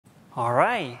All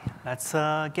right, let's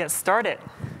get started.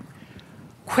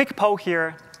 Quick poll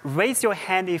here. Raise your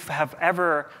hand if you have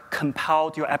ever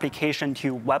compiled your application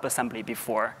to WebAssembly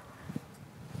before.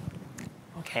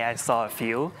 OK, I saw a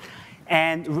few.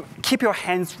 And keep your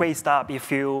hands raised up if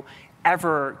you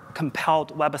ever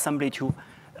compiled WebAssembly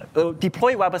to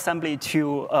deploy WebAssembly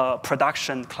to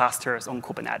production clusters on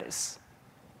Kubernetes.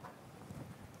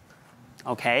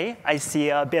 OK, I see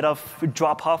a bit of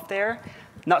drop-off there.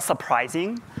 Not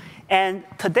surprising. And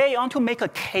today, I want to make a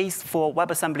case for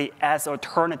WebAssembly as an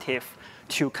alternative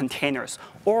to containers,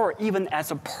 or even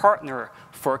as a partner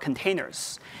for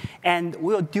containers. And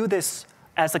we'll do this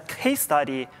as a case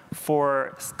study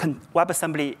for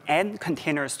WebAssembly and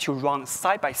containers to run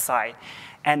side by side.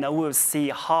 And we'll see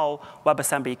how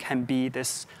WebAssembly can be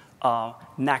this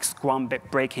next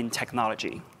groundbreaking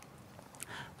technology.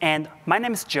 And my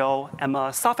name is Joe. I'm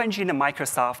a software engineer at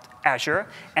Microsoft Azure,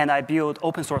 and I build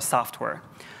open source software.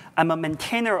 I'm a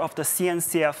maintainer of the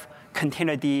CNCF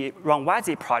Containerd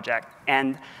Runwasi project,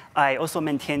 and I also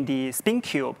maintain the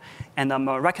SpinCube, and I'm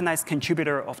a recognized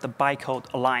contributor of the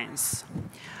Bytecode Alliance.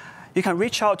 You can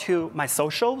reach out to my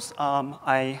socials.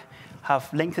 I have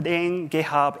LinkedIn,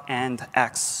 GitHub, and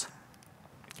X.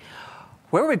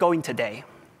 Where are we going today?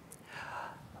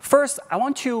 First, I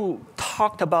want to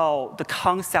talk about the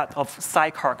concept of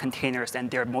sidecar containers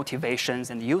and their motivations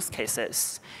and use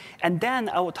cases. And then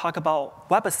I will talk about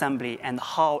WebAssembly and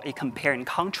how it compares and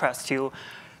contrasts to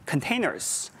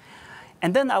containers.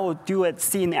 And then I will do it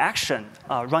see in action,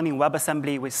 running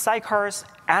WebAssembly with sidecars,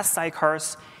 as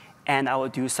sidecars, and I will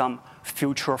do some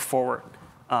future-forward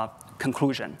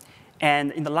conclusion.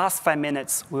 And in the last 5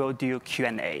 minutes, we'll do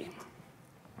Q&A.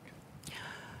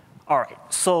 All right,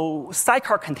 so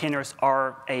sidecar containers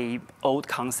are an old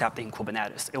concept in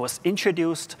Kubernetes. It was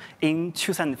introduced in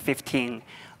 2015,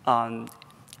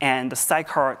 and the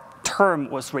sidecar term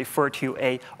was referred to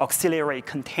an auxiliary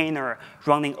container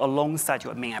running alongside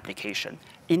your main application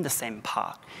in the same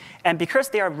pod. And because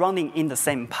they are running in the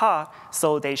same pod,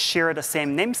 so they share the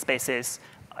same namespaces,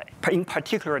 in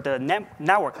particular the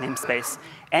network namespace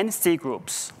and C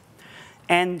groups.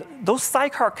 And those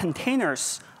sidecar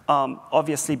containers,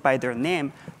 obviously by their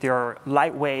name, they are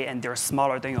lightweight and they're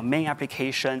smaller than your main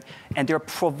application, and they're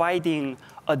providing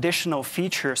additional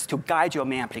features to guide your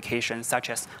main application, such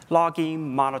as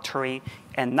logging, monitoring,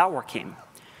 and networking.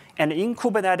 And in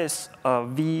Kubernetes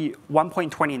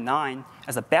v1.29,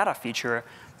 as a beta feature,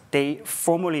 they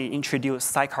formally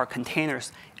introduced sidecar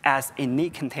containers as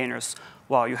init containers,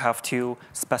 while you have to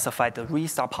specify the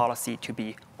restart policy to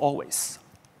be always.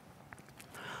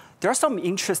 There are some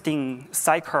interesting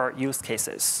sidecar use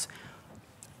cases.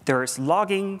 There's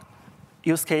logging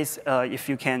use case if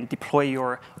you can deploy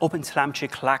your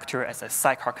OpenTelemetry collector as a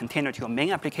sidecar container to your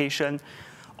main application.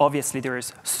 Obviously, there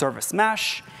is service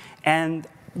mesh. And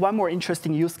one more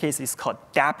interesting use case is called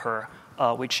Dapr,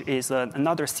 which is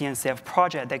another CNCF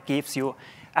project that gives you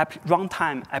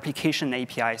runtime application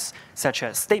APIs, such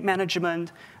as state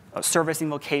management, service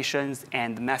invocations,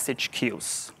 and message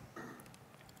queues.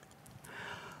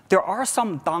 There are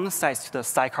some downsides to the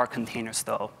sidecar containers,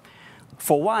 though.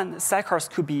 For one, sidecars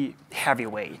could be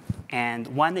heavyweight. And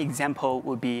one example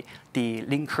would be the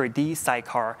Linkerd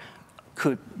sidecar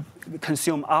could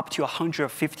consume up to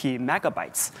 150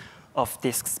 megabytes of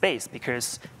disk space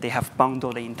because they have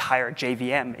bundled the entire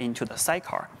JVM into the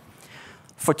sidecar.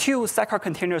 For two, sidecar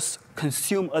containers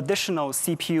consume additional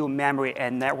CPU, memory,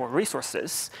 and network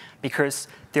resources because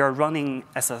they are running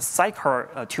as a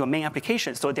sidecar to your main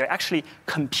application. So they're actually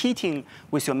competing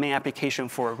with your main application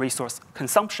for resource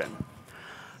consumption.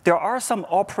 There are some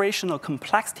operational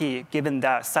complexity given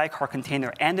that sidecar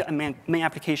container and the main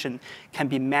application can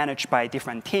be managed by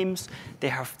different teams. They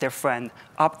have different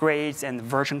upgrades and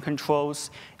version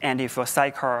controls. And if your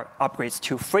sidecar upgrades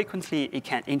too frequently, it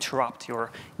can interrupt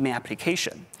your main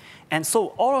application. And so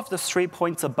all of the 3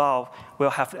 points above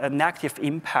will have a negative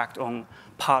impact on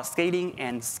pod scaling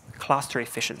and cluster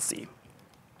efficiency.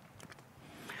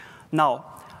 Now,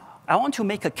 I want to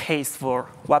make a case for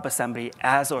WebAssembly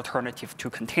as an alternative to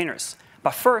containers.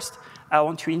 But first, I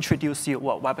want to introduce you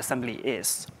what WebAssembly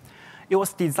is. It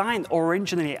was designed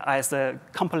originally as a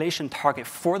compilation target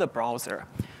for the browser.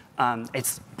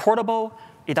 It's portable.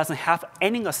 It doesn't have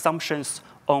any assumptions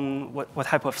on what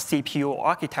type of CPU or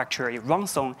architecture it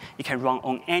runs on. It can run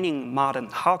on any modern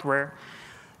hardware.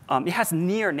 It has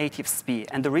near native speed.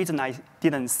 And the reason I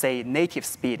didn't say native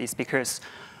speed is because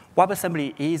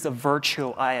WebAssembly is a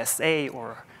virtual ISA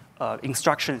or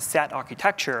instruction set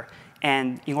architecture.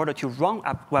 And in order to run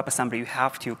WebAssembly, you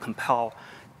have to compile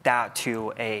that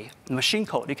to a machine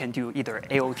code. You can do either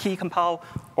AOT compile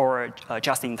or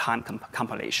just-in-time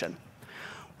compilation.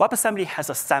 WebAssembly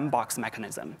has a sandbox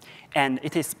mechanism, and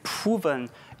it is proven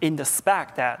in the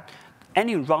spec that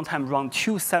any runtime run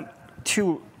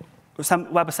some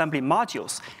WebAssembly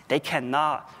modules, they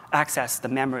cannot access the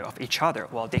memory of each other.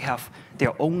 Well, they have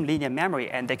their own linear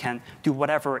memory, and they can do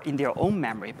whatever in their own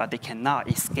memory, but they cannot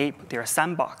escape their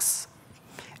sandbox.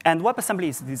 And WebAssembly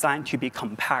is designed to be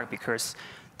compact because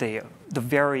the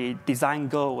very design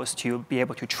goal was to be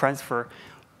able to transfer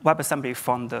WebAssembly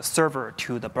from the server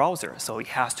to the browser. So it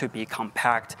has to be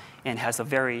compact and has a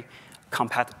very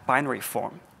compact binary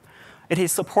form. It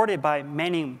is supported by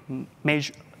many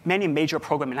major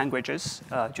programming languages,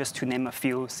 just to name a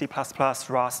few: C++,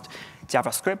 Rust,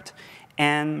 JavaScript.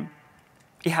 And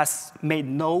it has made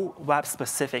no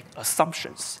web-specific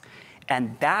assumptions.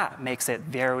 And that makes it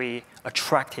very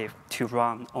attractive to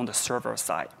run on the server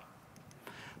side.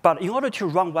 But in order to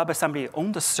run WebAssembly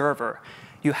on the server,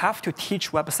 you have to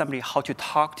teach WebAssembly how to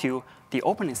talk to the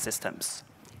operating systems.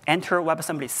 Enter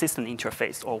WebAssembly System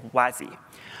Interface, or WASI.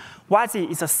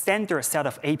 WASI is a standard set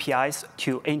of APIs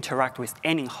to interact with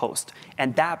any host,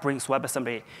 and that brings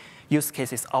WebAssembly use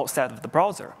cases outside of the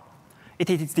browser.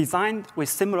 It is designed with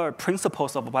similar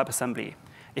principles of WebAssembly: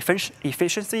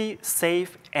 efficiency,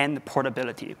 safe, and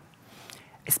portability.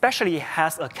 Especially it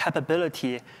has a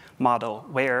capability model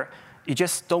where you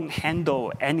just don't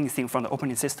handle anything from the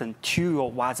operating system to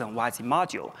your Wasm WASI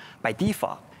module. By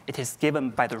default, it is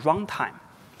given by the runtime.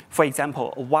 For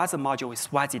example, a Wasm module with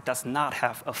WASI does not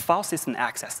have a file system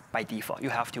access by default.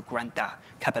 You have to grant that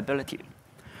capability.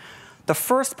 The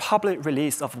first public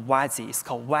release of WASI is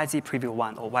called WASI Preview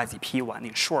 1, or WASI P1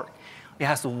 in short. It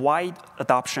has wide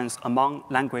adoptions among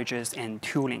languages and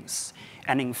toolings.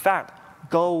 And in fact,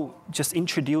 Go just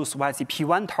introduced WASI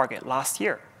P1 target last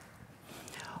year.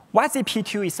 WASI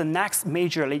P2 is the next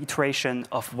major iteration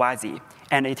of WASI,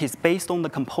 and it is based on the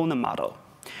component model.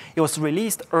 It was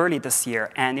released early this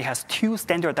year, and it has two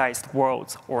standardized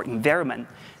worlds or environment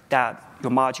that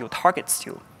your module targets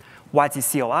to: WASI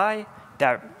CLI,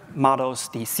 that models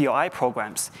the CLI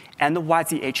programs, and the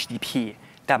WASI HTTP,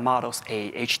 that models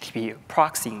a HTTP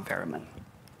proxy environment.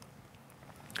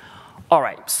 All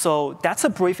right, so that's a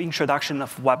brief introduction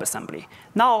of WebAssembly.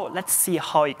 Now let's see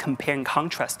how it compares and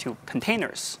contrasts to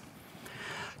containers.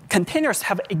 Containers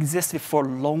have existed for a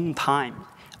long time,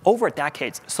 over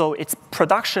decades, so it's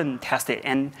production tested,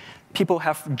 and people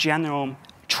have general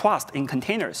trust in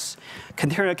containers.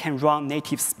 Container can run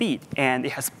native speed, and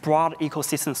it has broad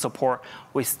ecosystem support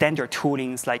with standard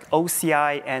toolings like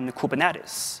OCI and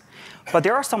Kubernetes. But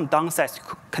there are some downsides to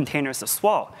containers as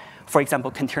well. For example,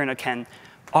 container can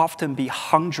often be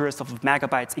hundreds of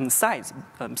megabytes in size.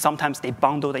 Sometimes they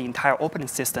bundle the entire operating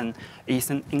system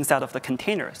inside of the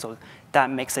container, so that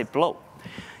makes it blow.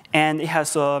 And it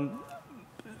has some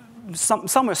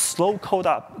slow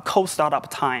code startup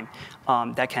time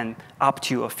that can up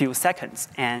to a few seconds,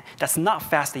 and that's not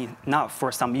fast enough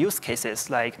for some use cases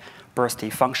like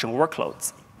bursty function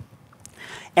workloads.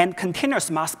 And containers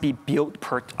must be built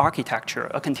per architecture.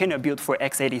 A container built for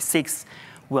x86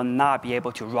 will not be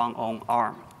able to run on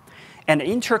ARM. And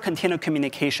inter-container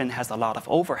communication has a lot of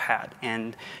overhead.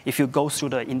 And if you go through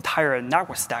the entire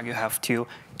network stack, you have to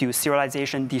do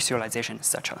serialization, deserialization, et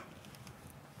cetera.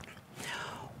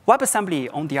 WebAssembly,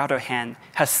 on the other hand,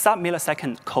 has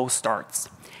sub-millisecond code starts.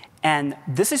 And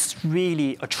this is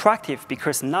really attractive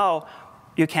because now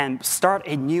you can start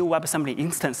a new WebAssembly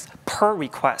instance per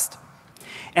request.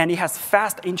 And it has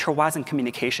fast inter-Wasm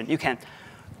communication. You can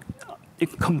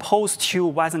compose two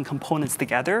Wasm components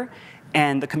together,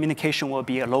 and the communication will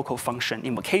be a local function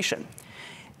invocation.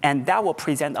 And that will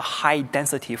present a high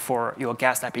density for your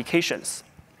guest applications.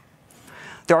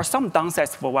 There are some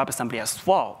downsides for WebAssembly as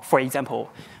well. For example,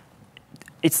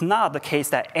 it's not the case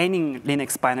that any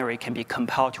Linux binary can be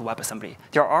compiled to WebAssembly.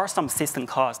 There are some system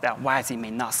calls that WASI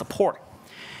may not support.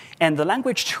 And the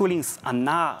language toolings are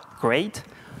not great.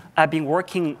 I've been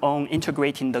working on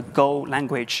integrating the Go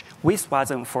language with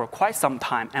Wasm for quite some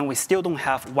time, and we still don't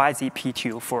have WASI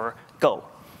P2 for Go.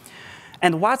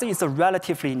 And Wasm is a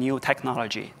relatively new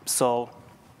technology, so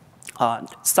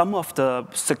some of the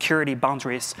security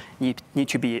boundaries need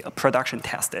to be production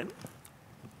tested.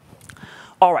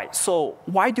 All right, so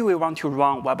why do we want to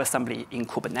run WebAssembly in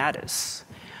Kubernetes?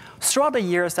 Throughout the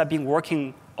years I've been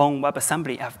working on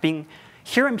WebAssembly, I've been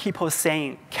hearing people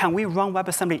saying, can we run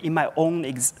WebAssembly in my own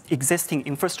existing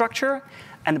infrastructure?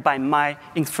 And by my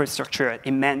infrastructure,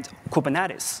 it meant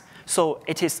Kubernetes. So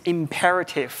it is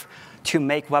imperative to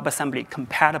make WebAssembly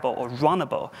compatible or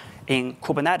runnable in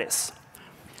Kubernetes.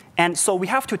 And so we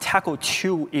have to tackle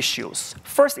two issues.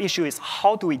 First issue is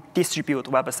how do we distribute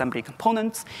WebAssembly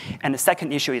components? And the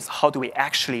second issue is how do we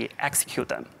actually execute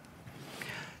them?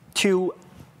 To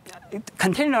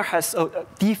container has a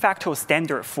de facto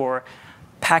standard for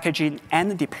packaging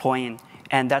and deploying,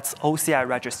 and that's OCI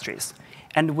registries.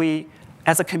 And we,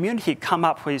 as a community, come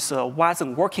up with a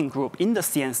Wasm working group in the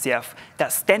CNCF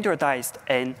that standardized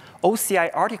an OCI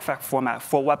artifact format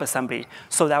for WebAssembly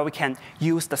so that we can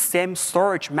use the same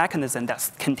storage mechanism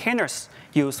that containers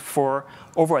use for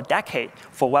over a decade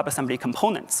for WebAssembly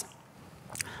components.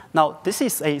 Now, this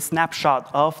is a snapshot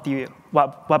of the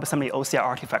WebAssembly OCI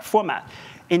artifact format.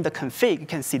 In the config, you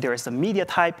can see there is a media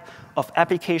type of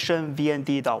application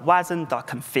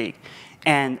vnd.wasm.config.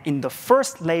 And in the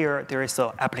first layer, there is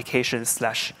an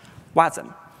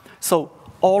application/Wasm. So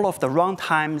all of the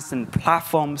runtimes and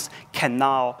platforms can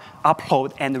now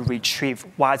upload and retrieve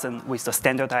Wasm with the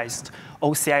standardized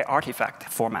OCI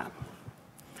artifact format.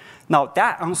 Now,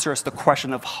 that answers the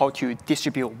question of how to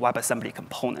distribute WebAssembly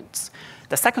components.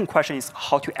 The second question is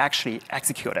how to actually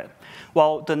execute it.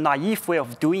 Well, the naive way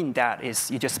of doing that is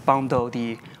you just bundle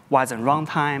the Wasm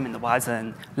runtime and the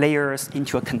Wasm layers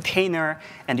into a container,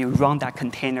 and you run that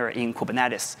container in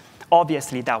Kubernetes.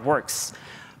 Obviously, that works.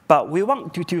 But we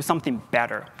want to do something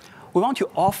better. We want to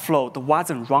offload the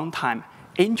Wasm runtime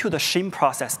into the shim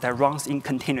process that runs in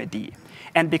Containerd.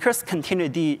 And because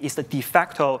Containerd is the de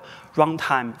facto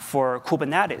runtime for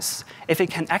Kubernetes, if it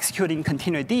can execute in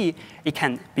Containerd, it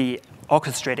can be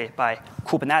orchestrated by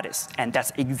Kubernetes. And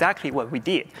that's exactly what we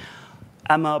did.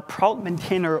 I'm a proud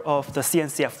maintainer of the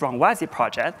CNCF Runwasi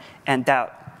project, and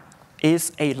that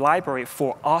is a library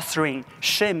for authoring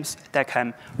shims that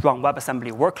can run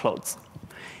WebAssembly workloads.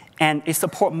 And it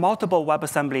supports multiple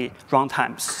WebAssembly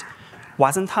runtimes: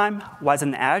 Wasm Time,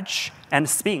 Wasm Edge, and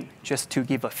Spin, just to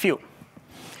give a few.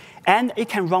 And it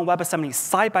can run WebAssembly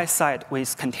side by side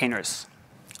with containers.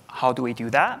 How do we do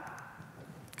that?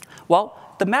 Well,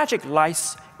 the magic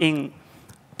lies in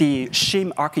the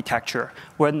shim architecture.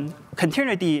 When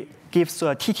Containerd gives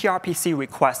a TTRPC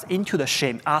request into the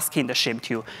shim, asking the shim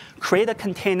to create a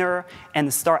container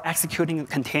and start executing a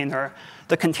container,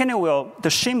 the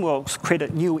shim will create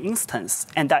a new instance,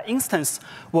 and that instance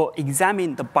will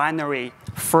examine the binary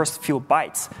first few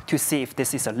bytes to see if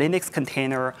this is a Linux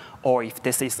container or if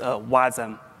this is a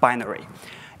Wasm binary.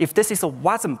 If this is a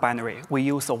Wasm binary, we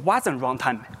use a Wasm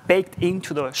runtime baked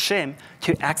into the shim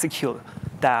to execute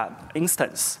that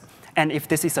instance. And if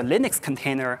this is a Linux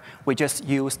container, we just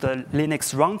use the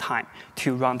Linux runtime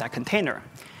to run that container.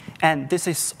 And this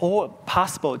is all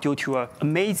possible due to an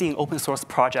amazing open source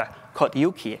project called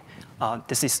Yuki.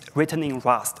 This is written in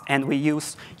Rust. And we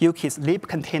use Yuki's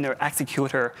libcontainer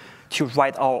executor to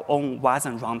write our own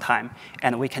Wasm runtime.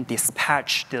 And we can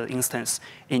dispatch the instance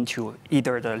into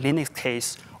either the Linux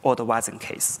case or the Wasm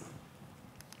case.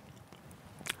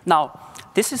 Now,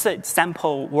 this is a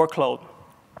sample workload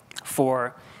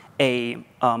for a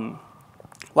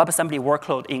WebAssembly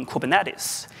workload in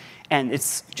Kubernetes. And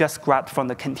it's just grabbed from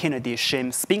the Containerd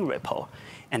shim Spin repo.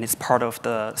 And it's part of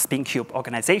the SpinCube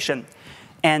organization.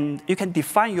 And you can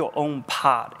define your own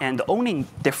pod. And the only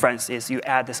difference is you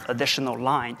add this additional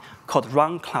line called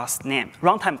runtime class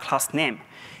name.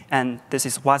 And this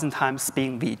is Wasm time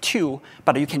Spin v2,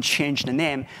 but you can change the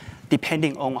name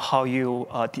depending on how you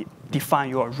define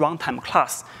your runtime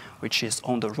class, which is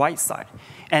on the right side.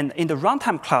 And in the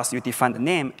runtime class, you define the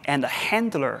name and the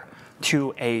handler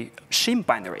to a shim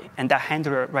binary. And that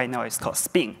handler right now is called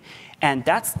Spin. And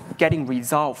that's getting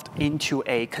resolved into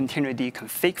a Containerd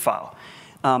config file.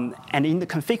 And in the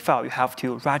config file, you have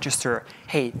to register,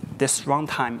 hey, this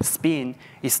runtime Spin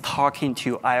is talking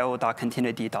to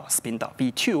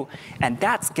io.containerd.spin.v2, and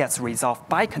that gets resolved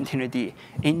by Containerd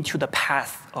into the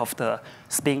path of the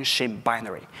Spin shim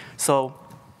binary. So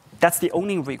that's the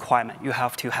only requirement. You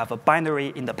have to have a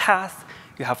binary in the path.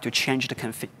 You have to change the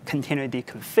Containerd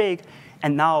config,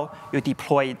 and now you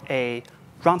deploy a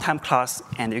runtime class,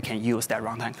 and you can use that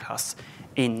runtime class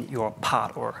in your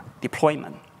pod or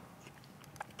deployment.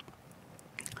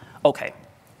 OK,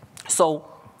 so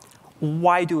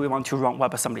why do we want to run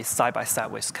WebAssembly side by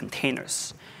side with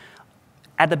containers?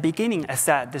 At the beginning, I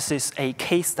said this is a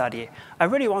case study. I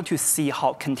really want to see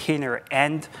how container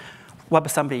and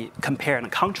WebAssembly compare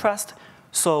and contrast.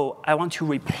 So I want to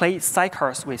replace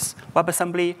sidecars with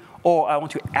WebAssembly, or I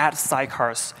want to add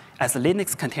sidecars as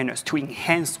Linux containers to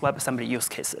enhance WebAssembly use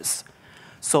cases.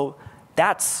 So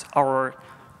that's our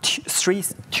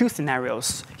two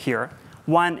scenarios here.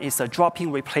 One is a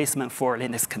drop-in replacement for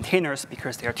Linux containers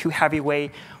because they are too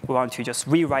heavyweight. We want to just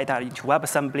rewrite that into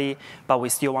WebAssembly, but we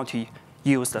still want to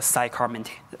use the sidecar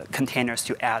containers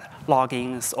to add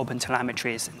logins, open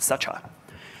telemetries, etc.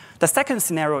 The second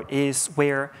scenario is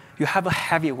where you have a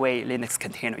heavyweight Linux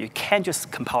container. You can't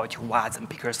just compile it to Wasm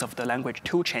because of the language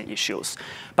toolchain issues.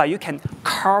 But you can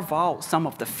carve out some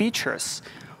of the features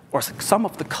or some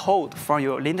of the code from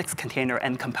your Linux container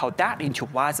and compile that into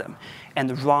Wasm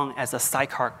and run as a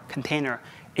sidecar container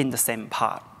in the same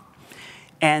pod.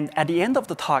 And at the end of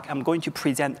the talk, I'm going to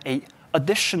present an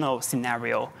additional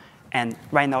scenario. And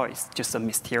right now, it's just a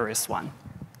mysterious one.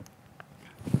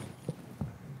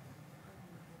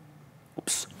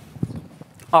 Oops.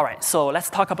 All right, so let's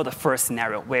talk about the first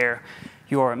scenario where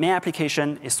your main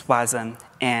application is Wasm,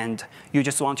 and you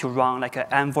just want to run like an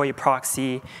Envoy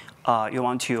proxy. You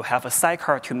want to have a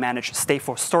sidecar to manage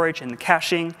stateful storage and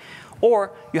caching.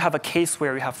 Or you have a case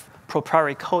where you have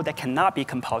proprietary code that cannot be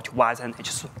compiled to Wasm, and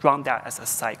just run that as a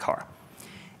sidecar.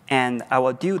 And I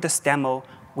will do this demo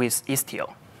with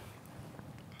Istio.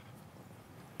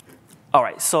 All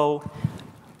right, so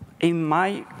in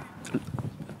my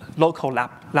local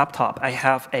laptop, I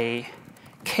have a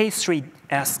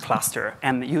K3s cluster.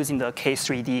 I'm using the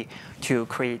K3D to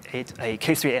create a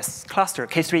K3s cluster.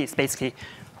 K3 is basically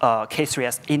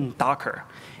K3s in Docker.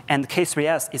 And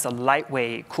K3s is a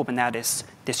lightweight Kubernetes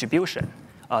distribution.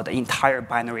 The entire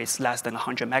binary is less than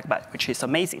 100 megabytes, which is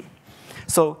amazing.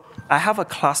 So I have a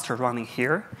cluster running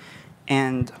here.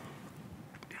 And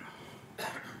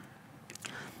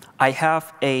I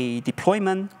have a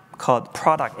deployment called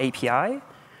product API.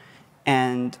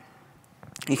 And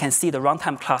you can see the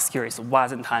runtime class here is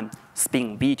Wasm time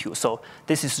Spin v2. So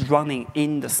this is running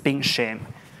in the Spin shim.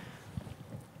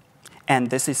 And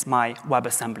this is my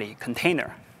WebAssembly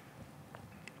container.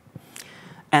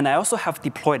 And I also have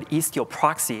deployed Istio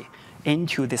proxy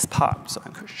into this pod. So I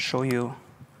could show you.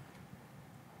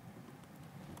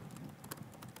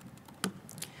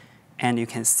 And you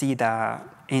can see that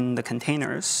in the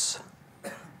containers,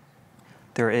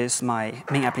 there is my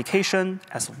main application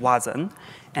as Wasm,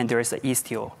 and there is an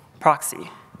Istio proxy.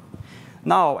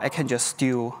 Now I can just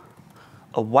do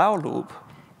a while loop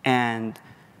and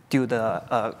do the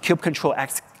kube control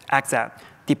exec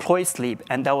deploy sleep,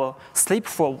 and that will sleep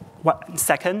for 1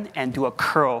 second and do a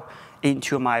curl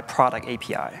into my product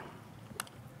API.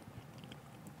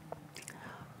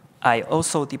 I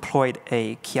also deployed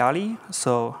a Kiali,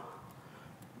 so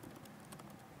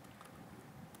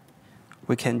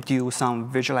we can do some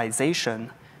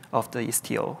visualization of the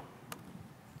Istio.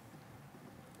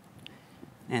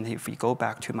 And if we go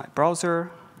back to my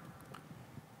browser,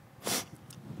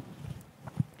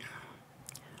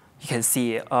 you can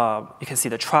see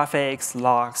the traffics,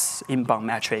 logs, inbound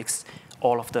metrics,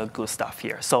 all of the good stuff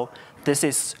here. So this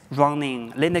is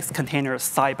running Linux containers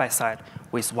side by side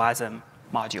with Wasm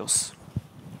modules.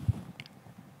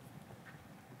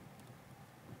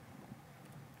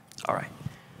 All right,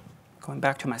 going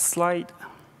back to my slide.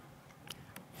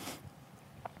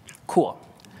 Cool.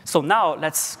 So now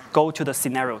let's go to the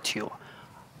scenario 2.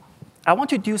 I want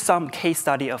to do some case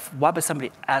study of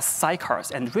WebAssembly as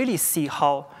sidecars and really see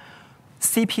how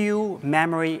CPU,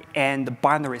 memory, and the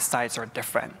binary size are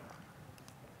different.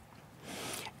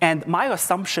 And my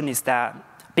assumption is that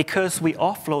because we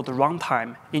offload the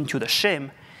runtime into the shim,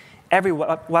 every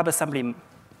WebAssembly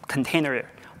container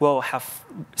will have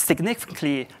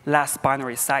significantly less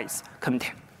binary size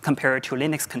compared to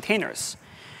Linux containers.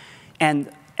 And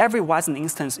every Wasm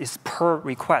instance is per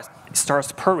request,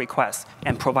 starts per request,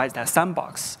 and provides that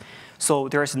sandbox. So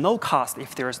there is no cost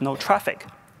if there is no traffic.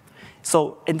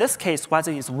 So in this case,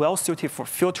 Wasm is well suited for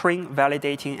filtering,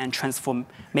 validating, and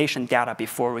transformation data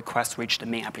before requests reach the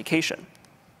main application.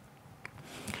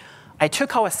 I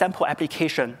took our sample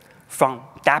application from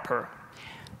Dapr.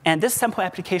 And this sample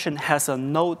application has a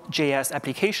Node.js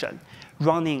application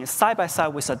running side by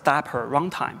side with a Dapr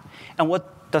runtime. And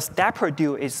what does Dapr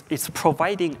do is it's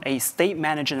providing a state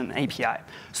management API.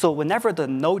 So whenever the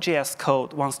Node.js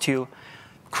code wants to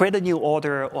create a new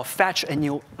order or fetch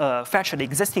an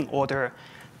existing order,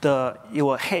 it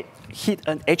will hit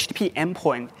an HTTP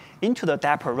endpoint into the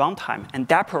Dapr runtime, and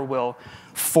Dapr will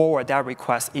forward that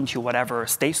request into whatever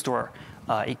state store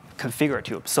it configured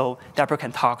to. So Dapr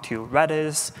can talk to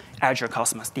Redis, Azure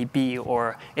Cosmos DB,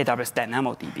 or AWS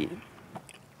DynamoDB.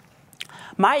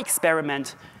 My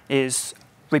experiment is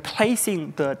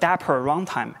replacing the Dapr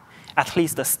runtime, at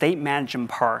least the state management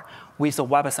part, with a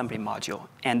WebAssembly module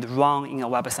and run in a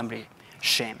WebAssembly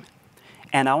shim.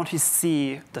 And I want to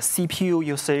see the CPU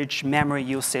usage, memory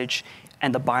usage,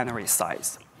 and the binary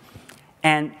size.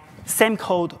 And same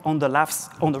code on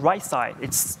the right side,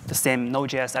 it's the same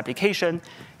Node.js application.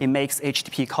 It makes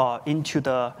HTTP call into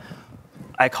the,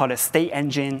 I call it state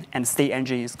engine, and state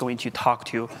engine is going to talk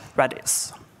to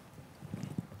Redis.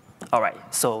 All right,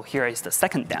 so here is the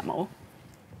second demo.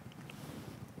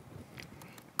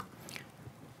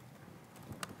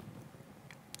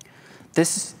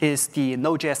 This is the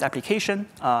Node.js application.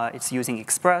 It's using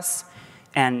Express,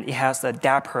 and it has a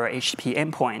Dapr HTTP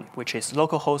endpoint, which is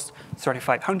localhost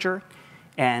 3500,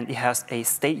 and it has a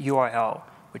state URL,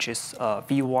 which is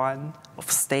v1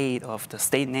 of state of the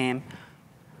state name,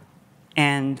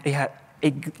 and it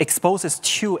exposes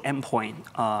two endpoints,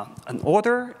 an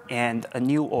order and a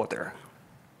new order.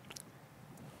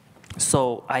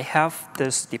 So I have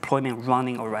this deployment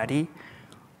running already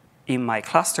in my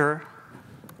cluster.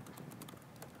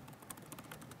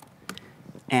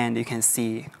 And you can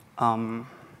see the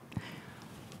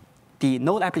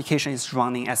node application is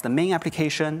running as the main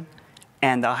application.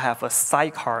 And I have a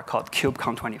sidecar called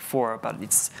KubeCon24, but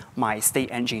it's my state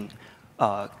engine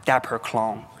Dapr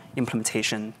clone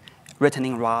implementation written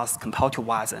in Rust, compiled to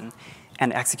Wasm,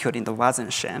 and executed in the Wasm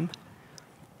shim.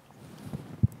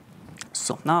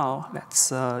 So now let's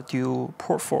do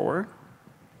port forward.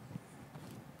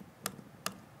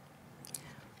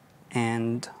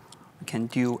 And we can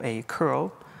do a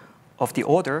curl of the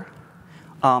order.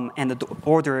 And the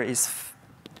order is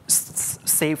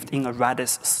saved in a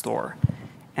Redis store.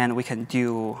 And we can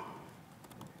do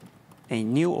a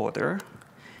new order,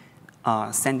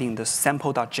 sending the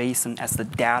sample.json as the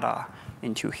data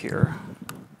into here.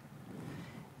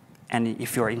 And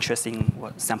if you're interested in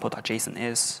what sample.json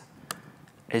is,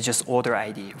 it's just order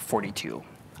ID 42.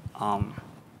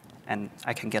 And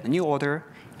I can get a new order,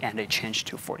 and it changed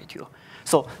to 42.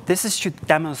 So this is to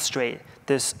demonstrate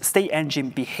this state engine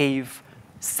behave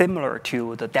similar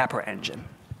to the Dapr engine.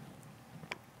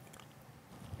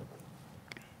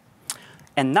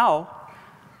 And now,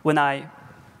 when I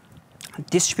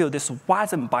distribute this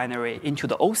Wasm binary into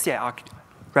the OCI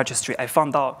registry, I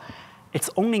found out it's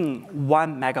only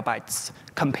 1 megabytes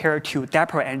compared to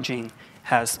Dapr engine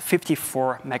has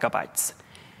 54 megabytes.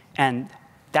 And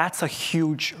that's a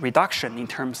huge reduction in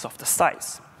terms of the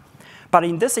size. But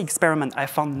in this experiment, I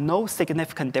found no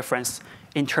significant difference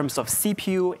in terms of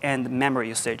CPU and memory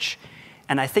usage.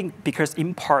 And I think because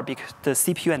in part, because the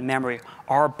CPU and memory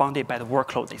are bounded by the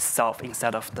workload itself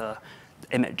instead of the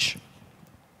image.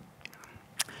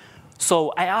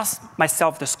 So I asked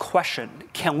myself this question,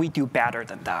 can we do better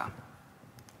than that?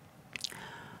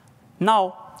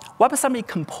 Now, WebAssembly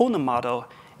component model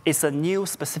is a new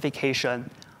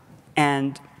specification,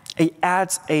 and it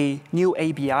adds a new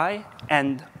ABI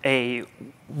and a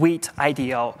weight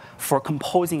IDL for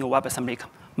composing WebAssembly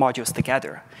modules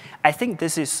together. I think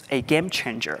this is a game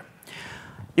changer.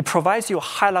 It provides you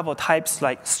high-level types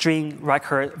like string,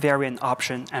 record, variant,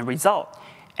 option, and result.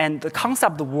 And the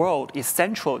concept of the world is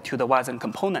central to the Wasm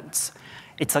components.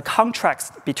 It's a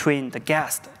contract between the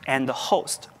guest and the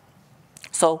host.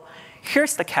 So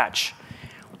here's the catch.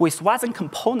 With Wasm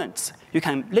components, you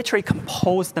can literally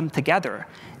compose them together.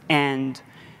 And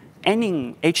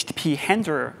any HTTP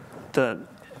handler, the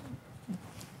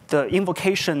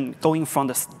invocation going from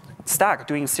the stack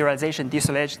doing serialization,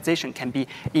 deserialization can be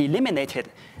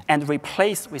eliminated and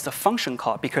replaced with a function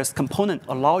call because components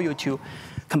allow you to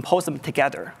compose them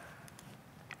together.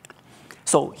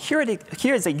 So here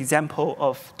is an example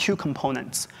of two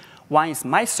components. One is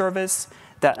my service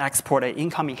that export an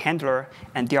incoming handler,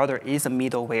 and the other is a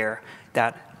middleware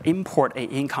that import an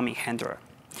incoming handler.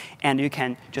 And you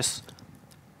can just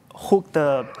hook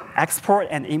the export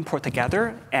and import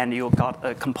together, and you got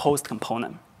a composed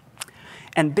component.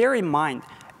 And bear in mind,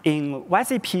 in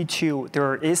YZP2,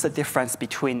 there is a difference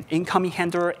between incoming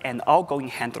handler and outgoing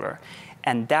handler.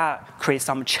 And that creates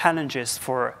some challenges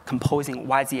for composing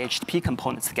YZ-HTTP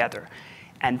components together.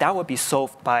 And that will be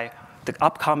solved by the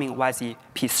upcoming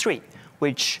YZP3,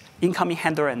 which incoming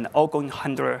handler and outgoing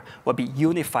handler will be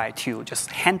unified to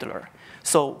just handler.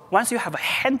 So once you have a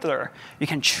handler, you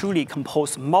can truly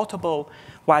compose multiple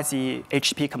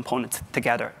YZ-HTTP components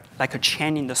together, like a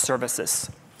chain in the services.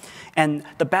 And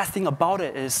the best thing about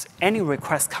it is any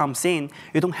request comes in,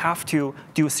 you don't have to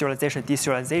do serialization,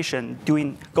 deserialization,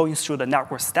 going through the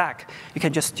network stack. You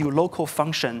can just do local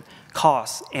function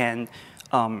calls, and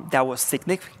that will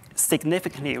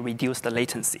significantly reduce the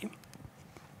latency.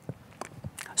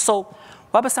 So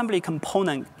WebAssembly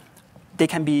component, they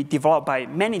can be developed by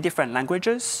many different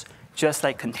languages, just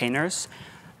like containers.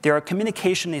 Their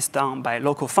communication is done by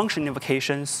local function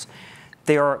invocations.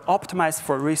 They are optimized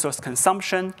for resource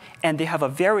consumption, and they have a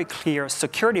very clear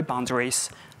security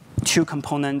boundaries. Two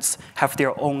components have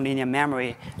their own linear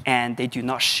memory, and they do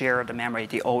not share the memory.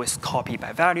 They always copy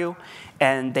by value.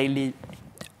 And they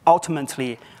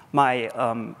ultimately, my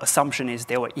assumption is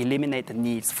they will eliminate the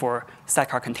needs for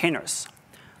sidecar containers.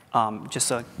 Just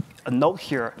a note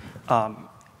here,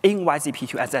 in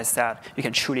YZP2, as I said, you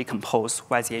can truly compose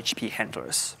YZ-HTTP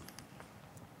handlers.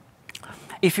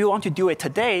 If you want to do it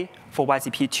today, for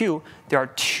YZP2, there are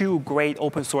two great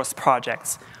open source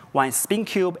projects. One is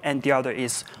SpinCube, and the other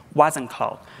is Wasm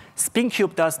Cloud.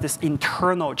 SpinCube does this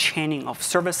internal chaining of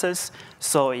services,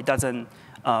 so it doesn't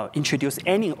introduce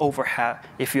any overhead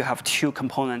if you have two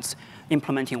components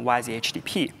implementing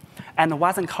YZ-HTTP. And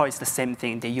Wasm Cloud is the same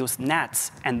thing. They use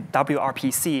NATs and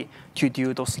WRPC to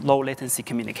do those low latency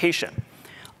communication.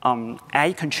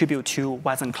 I contribute to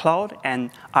Wasm Cloud,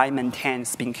 and I maintain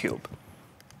SpinCube.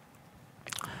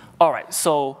 All right,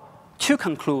 so to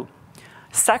conclude,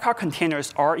 Sidecar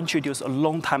containers are introduced a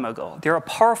long time ago. They're a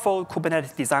powerful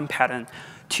Kubernetes design pattern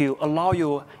to allow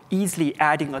you easily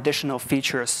adding additional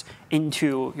features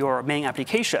into your main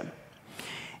application.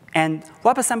 And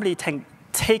WebAssembly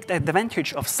take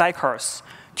advantage of sidecars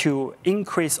to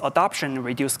increase adoption and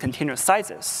reduce container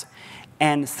sizes.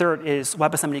 And third is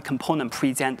WebAssembly component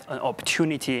present an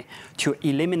opportunity to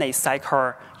eliminate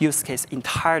sidecar use case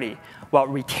entirely while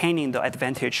retaining the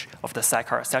advantage of the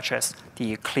sidecar, such as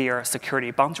the clear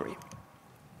security boundary.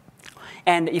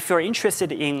 And if you're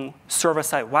interested in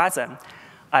server-side Wasm,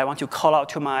 I want to call out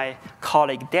to my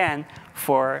colleague Dan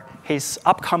for his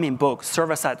upcoming book,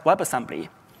 Server-Side WebAssembly.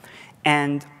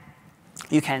 And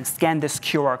you can scan this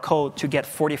QR code to get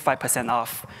 45%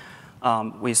 off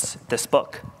with this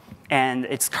book. And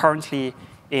it's currently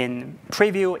in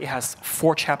preview. It has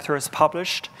 4 chapters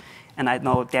published. And I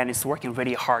know Dan is working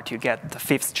really hard to get the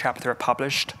 5th chapter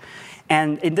published.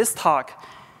 And in this talk,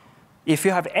 if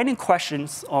you have any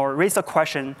questions or raise a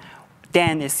question,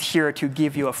 Dan is here to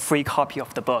give you a free copy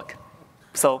of the book.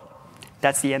 So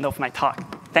that's the end of my talk.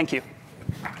 Thank you.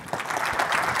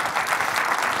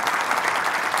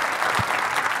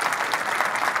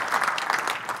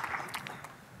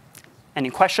 Any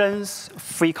questions?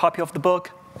 Free copy of the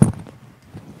book?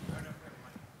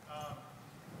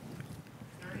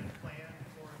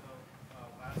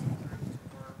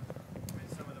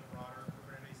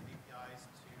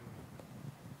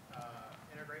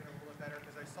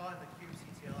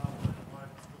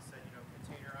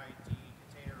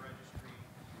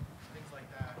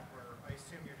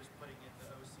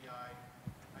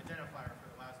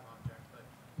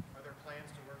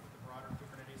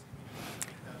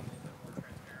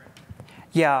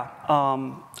 Yeah,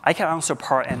 I can answer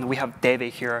part, and we have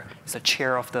David here, he's the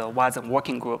chair of the Wasm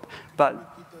working group. But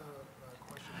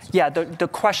yeah, the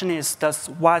question is, does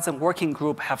Wasm working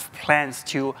group have plans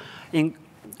to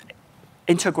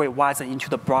integrate Wasm into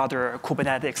the broader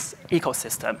Kubernetes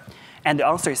ecosystem? And the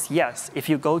answer is yes. If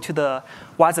you go to the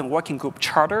Wasm working group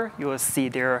charter, you will see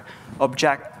their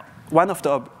one of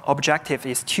the objectives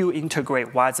is to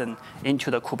integrate Wasm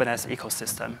into the Kubernetes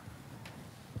ecosystem.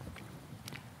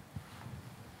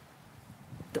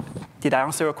 Did I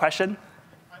answer your question?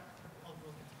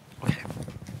 Okay.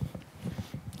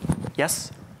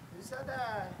 Yes? You said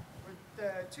with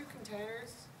the two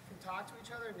containers can talk to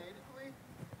each other natively.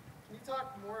 Can you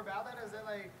talk more about that? Is that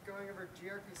like going over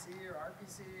gRPC or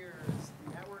RPC or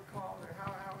network call? Or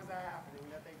how is that happening?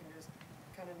 That they can just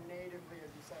kind of natively, as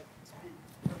you said, speak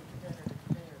from container to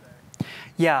container there?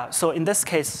 Yeah, so in this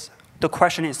case, the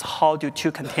question is how do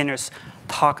two containers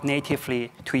talk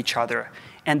natively to each other?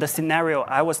 And the scenario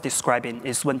I was describing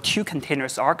is when two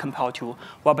containers are compiled to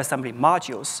WebAssembly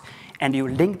modules, and you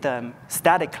link them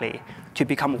statically to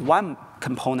become one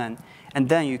component, and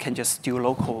then you can just do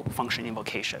local function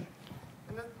invocation.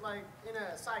 And then, like in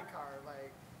a sidecar,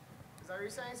 like, is that what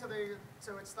you're saying?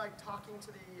 So it's like talking to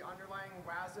the underlying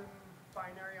Wasm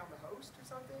binary on the host or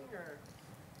something, or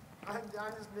I'm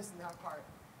just missing that part.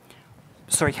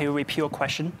 Sorry, can you repeat your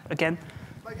question again?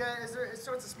 Like,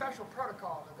 so it's a special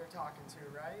protocol that they're talking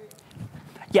to, right?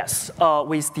 Yes,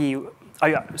 with the,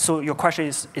 so your question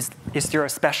is there a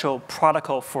special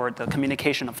protocol for the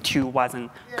communication of two Wasm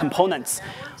components?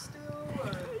 Network still,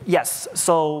 or? Yes,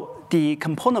 so the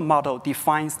component model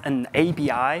defines an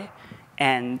ABI,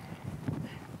 and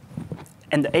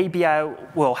the ABI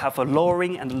will have a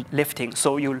lowering and lifting.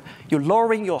 So you're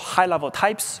lowering your high-level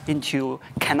types into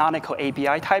canonical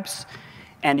ABI types,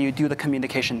 and you do the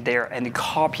communication there, and you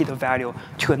copy the value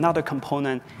to another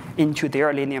component into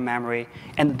their linear memory,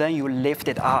 and then you lift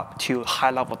it up to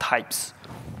high-level types.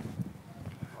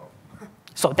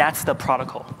 So that's the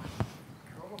protocol.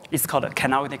 It's called a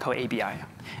canonical ABI.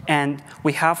 And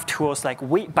we have tools like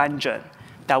WebAssembly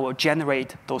that will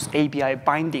generate those ABI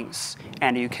bindings,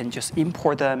 and you can just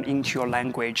import them into your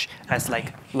language as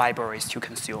like libraries to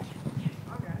consume.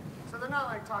 Okay, so they're not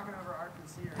like talking over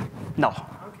RPC or anything? No.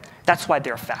 Okay. That's why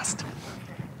they're fast.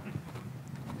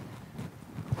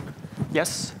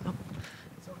 Yes?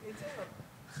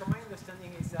 So my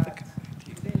understanding is that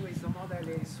today with the model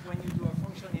is when you do a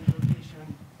function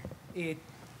invocation,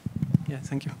 yeah,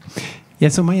 thank you. Yeah,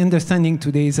 so my understanding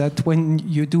today is that when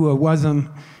you do a Wasm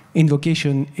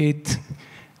invocation, it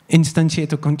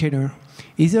instantiates a container.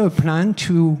 Is there a plan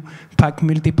to pack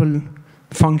multiple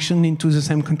functions into the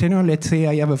same container? Let's say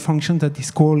I have a function that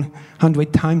is called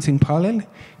 100 times in parallel.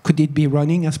 Could it be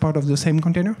running as part of the same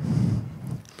container?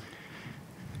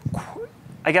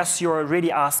 I guess you're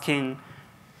really asking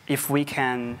if we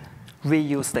can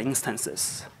reuse the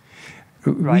instances,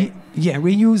 right?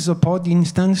 We use a pod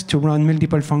instance to run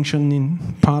multiple functions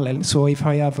in parallel. So if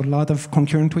I have a lot of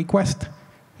concurrent requests,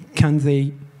 can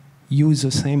they use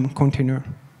the same container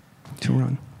to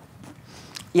run?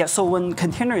 Yeah, so when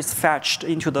container is fetched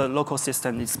into the local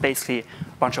system, it's basically a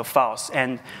bunch of files.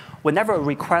 And whenever a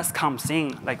request comes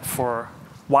in, like for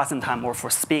Wasm time or for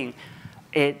Spin,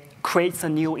 it creates a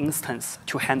new instance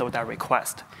to handle that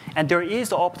request. And there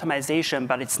is optimization,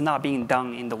 but it's not being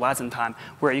done in the Wasm time,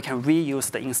 where you can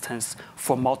reuse the instance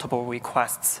for multiple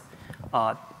requests.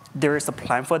 There is a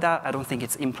plan for that. I don't think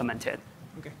it's implemented.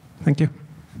 Okay, thank you.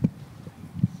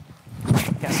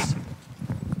 Yes.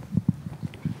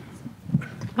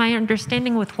 My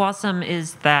understanding with Wasm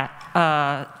is that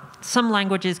some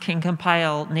languages can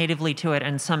compile natively to it,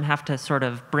 and some have to sort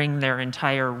of bring their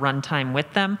entire runtime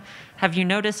with them. Have you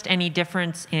noticed any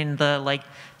difference in the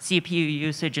CPU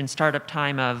usage and startup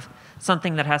time of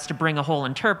something that has to bring a whole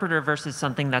interpreter versus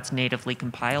something that's natively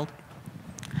compiled?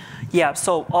 Yeah,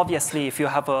 so obviously, if you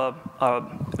have a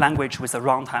language with a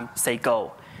runtime, say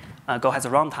Go, Go has a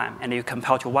runtime, and you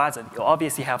compile to Wasm, you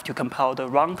obviously have to compile the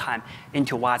runtime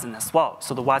into Wasm as well.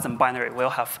 So the Wasm binary will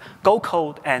have Go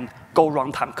code and Go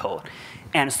runtime code.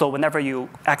 And so whenever you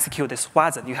execute this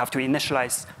Wasm, you have to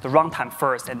initialize the runtime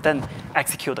first and then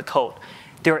execute the code.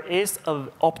 There is an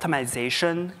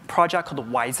optimization project called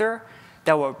Wiser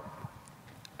that will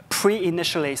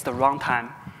pre-initialize the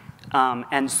runtime.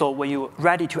 And so when you're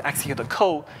ready to execute the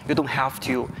code, you don't have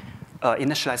to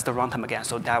initialize the runtime again,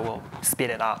 so that will speed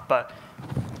it up. But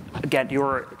again,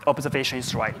 your observation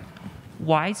is right.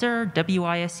 Wiser,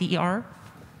 W-I-S-E-R?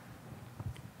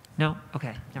 No?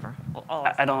 OK, never.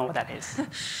 I don't know what that is.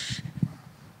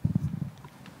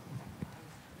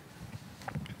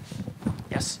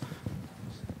 Yes?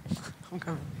 I'm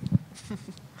coming.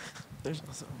 There's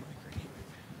also a mic right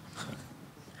here.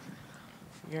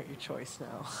 You're at your choice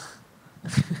now.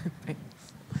 Thanks.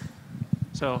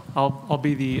 So I'll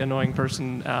be the annoying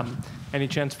person. Any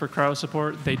chance for cryo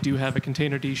support? They do have a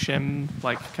Containerd shim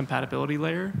compatibility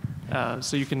layer,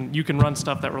 so you can run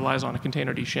stuff that relies on a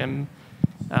Containerd shim.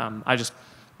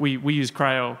 We use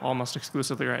cryo almost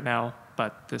exclusively right now,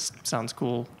 but this sounds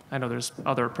cool. I know there's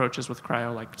other approaches with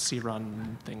cryo like crun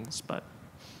and things, but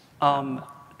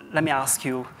let me ask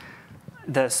you: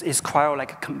 is cryo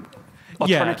like an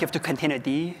alternative to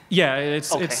Containerd? Yeah,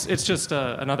 it's okay. it's just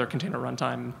another container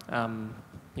runtime.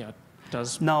 It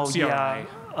does no, CRI. Yeah,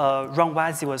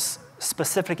 Runwasi was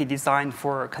specifically designed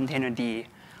for Containerd,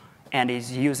 and it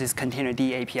uses Containerd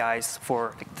APIs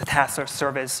for the task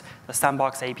service, the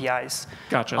sandbox APIs.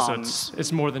 Gotcha. So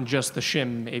it's more than just the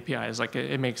shim APIs. Like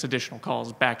it makes additional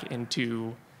calls back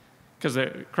into, because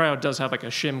the cryo does have like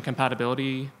a shim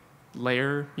compatibility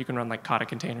layer. You can run like Kata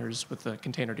containers with the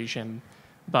Containerd shim,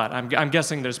 but I'm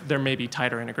guessing there may be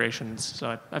tighter integrations.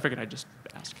 So I figured I'd just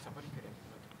ask. Somebody could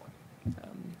implement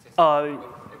a plugin.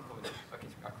 Implement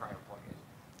a cryo plugin.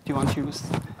 Do you want to? I was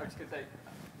just gonna say.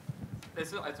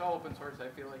 It's all open source. I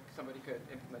feel like somebody could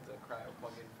implement a cryo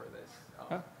plugin for this,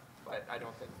 but I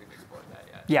don't think we've explored that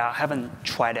yet. Yeah, I haven't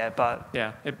tried it, but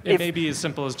yeah, it may be as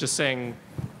simple as just saying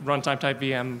runtime type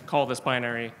VM, call this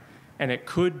binary, and it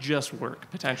could just work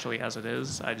potentially as it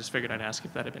is. I just figured I'd ask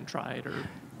if that had been tried or.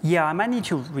 Yeah, I might need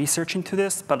to research into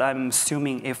this, but I'm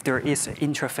assuming if there is an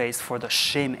interface for the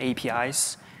shim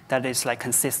APIs that is like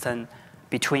consistent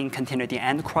between Containerd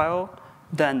and cryo,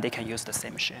 then they can use the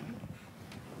same shim.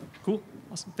 Cool.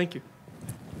 Awesome. Thank you.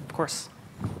 Of course.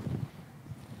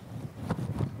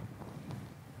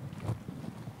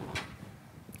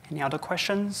 Any other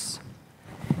questions?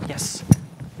 Yes.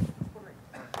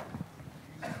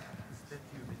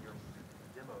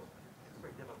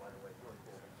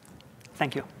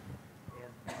 Thank you.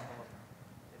 And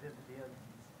then at the end,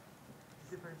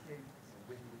 differentiate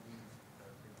when you would use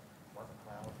Wasm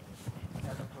Cloud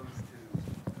as opposed to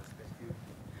SpinCube.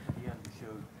 At the end, you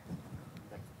showed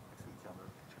next to each other.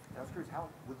 I was curious, how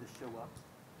would this show up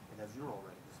in Azure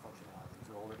already, this functionality?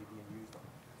 Is it already being used on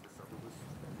the serverless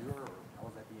Azure, or how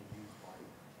is that being used by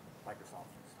Microsoft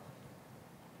and stuff?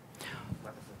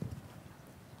 WebAssembly.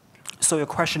 So your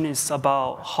question is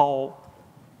about how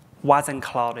Wasm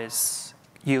Cloud is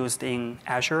used in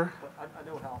Azure? Well, I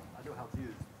know how it's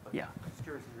used, but yeah. I'm just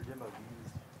curious, in your demo, you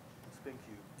used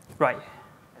SpinCube. Right.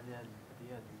 And then at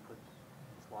the end, you put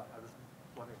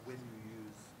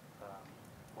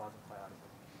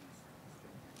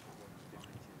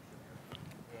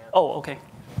Oh, OK. And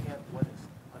what is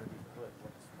underneath the hood?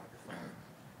 What is Microsoft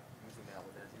using now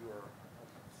with Azure,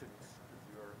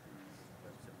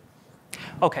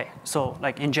 WebAssembly? OK, so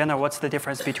like in general, what's the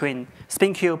difference between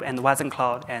SpinCube and Wasm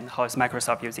Cloud, and how is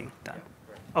Microsoft using them?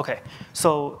 OK,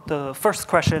 so the first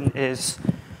question is,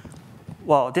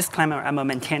 well, disclaimer, I'm a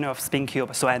maintainer of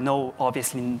SpinCube, so I know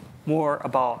obviously more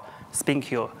about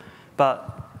SpinCube.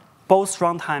 But both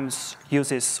runtimes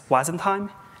uses Wasm time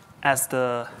as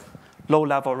the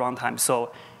low-level runtime,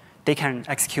 so they can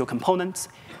execute components.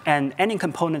 And any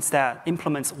components that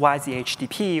implements WASI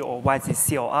HTTP or WASI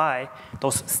CLI,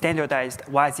 those standardized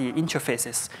WASI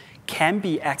interfaces, can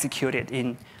be executed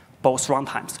in both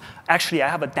runtimes. Actually, I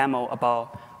have a demo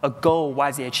about a Go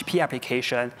WASI HTTP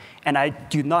application, and I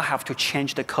do not have to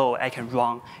change the code. I can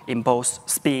run in both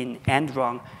Spin and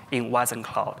run in Wasm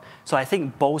Cloud. So I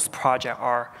think both projects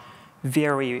are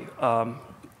very,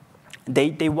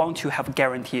 they want to have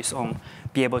guarantees on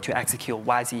be able to execute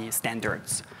WASI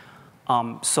standards.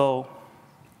 So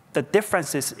the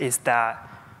difference is that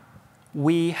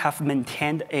we have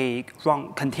maintained a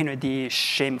containerd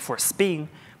shim for Spin,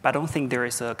 but I don't think there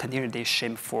is a containerd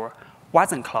shim for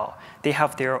Wasm Cloud. They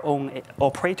have their own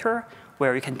operator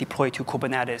where you can deploy to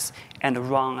Kubernetes and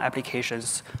run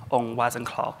applications on Wasm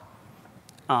Cloud.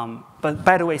 But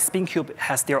by the way, SpinCube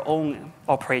has their own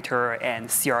operator and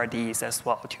CRDs as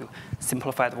well to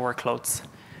simplify the workloads.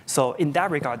 So in that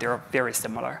regard, they're very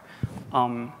similar.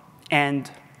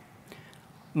 And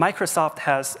Microsoft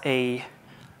has a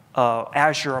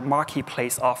Azure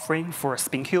Marketplace offering for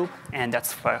SpinCube, and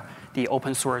that's for the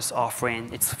open source offering.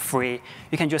 It's free.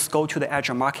 You can just go to the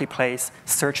Azure Marketplace,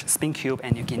 search SpinCube,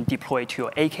 and you can deploy to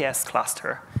your AKS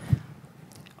cluster.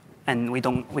 And we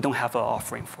don't have an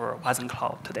offering for Wasm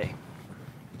Cloud today.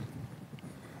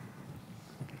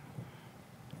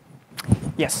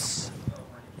 Yes?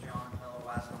 John, fellow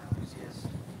Wasm enthusiast.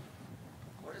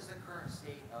 What is the current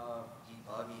state of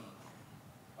debugging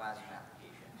Wasm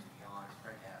applications beyond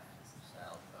printf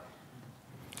style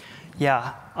debugging?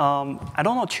 Yeah, I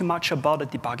don't know too much about the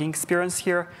debugging experience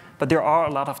here, but there are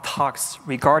a lot of talks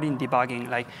regarding debugging.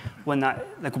 Like when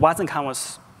WasmCon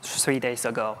was 3 days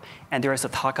ago, and there is a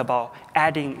talk about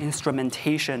adding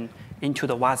instrumentation into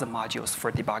the Wasm modules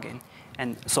for debugging.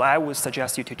 And so I would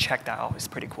suggest you to check that out. It's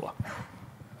pretty cool.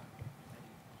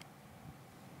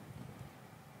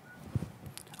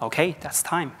 OK, that's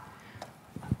time.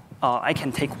 I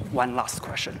can take one last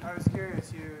question. I was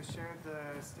curious, you shared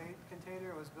the state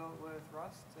container was built with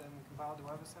Rust and compiled to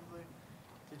WebAssembly.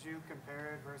 Did you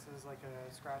compare it versus like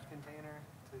a Scratch container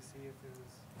to see if there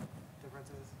was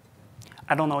differences?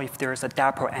 I don't know if there's a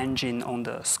Dapr engine on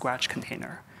the Scratch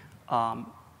container. I'm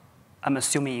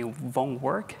assuming it won't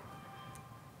work.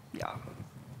 Yeah.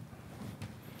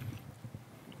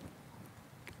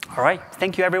 All right,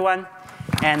 thank you, everyone,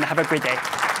 and have a great day.